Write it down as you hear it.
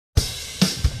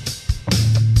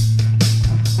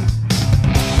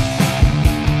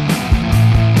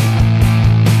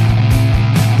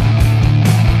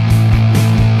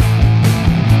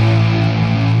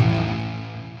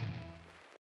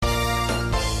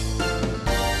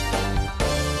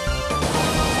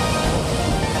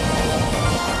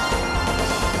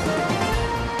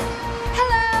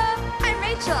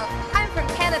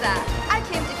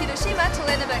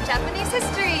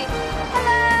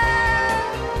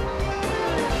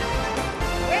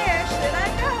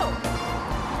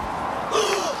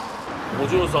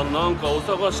嬢さんなんかお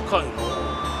探しかいの？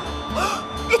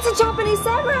 It's a Japanese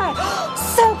samurai!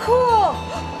 So cool!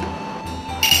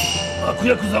 悪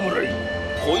役侍、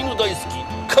子犬大好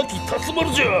き、柿辰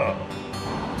丸じゃ。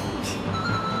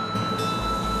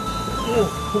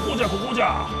お、ここじゃここじ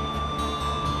ゃ。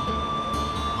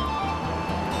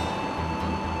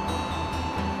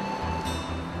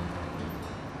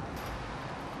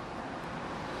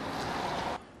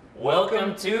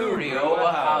Welcome to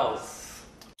Ryowa House.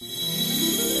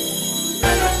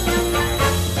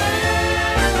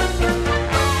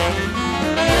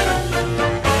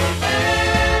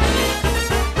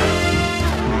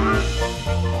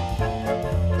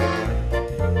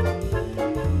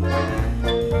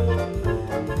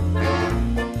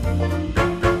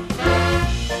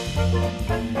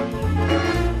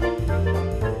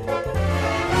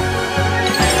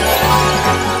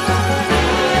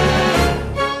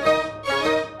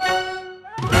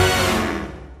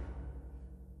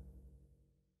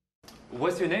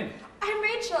 What's your name? I'm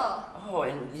Rachel. Oh,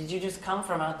 and did you just come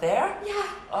from out there? Yeah.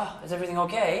 Oh, is everything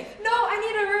okay? No, I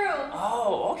need a room.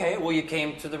 Oh, okay. Well, you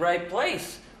came to the right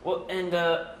place. Well, and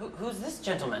who's this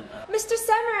gentleman? Mr.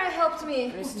 Samurai helped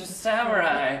me. Mr.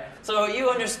 Samurai. So you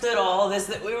understood all this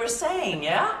that we were saying,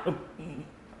 yeah?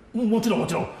 もちろんも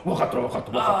ちろん、分かってる分かって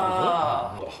る分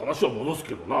かってるぞ。話は戻す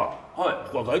けどな、はい、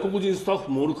ここは外国人スタッ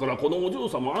フもおるからこのお嬢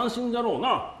さんも安心だろう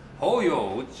な。ほう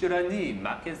よ、うちらに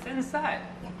負けせんさい。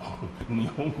日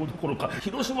本語どころか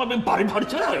広島弁バリバリ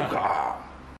じゃないか。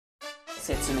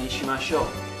説明しましょう。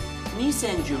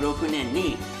2016年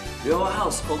に両ハ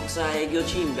ウス国際営業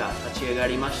チームが立ち上が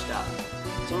りました。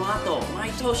その後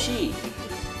毎年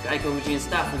外国人ス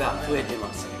タッフが増えて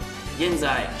ます。現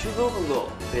在中国語、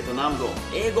ベトナム語、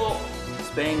英語、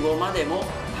スペイン語までも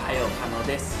対応可能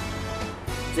です。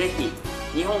ぜひ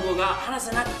日本語が話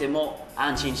せなくても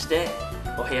安心して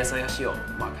お部屋探しをお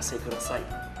任せください。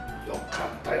よかっ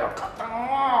たよかったの。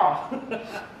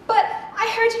 But I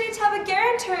heard you need to have a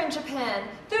guarantor in Japan.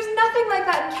 There's nothing like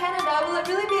that in Canada. Will it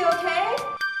really be okay?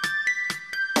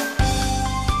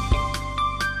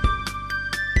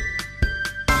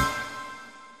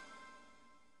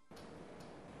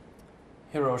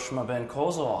 Hiroshima 弁講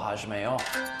座を始めよう。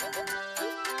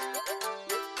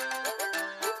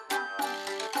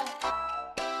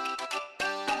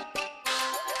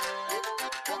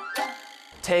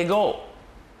敬語、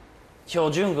標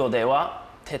準語では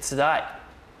手伝い、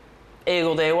英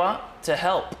語では to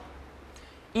help。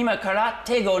今から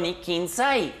敬語に近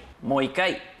載、もう一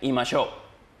回言いましょ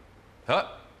う。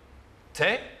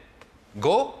手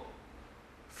語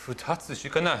2つし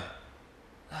かない。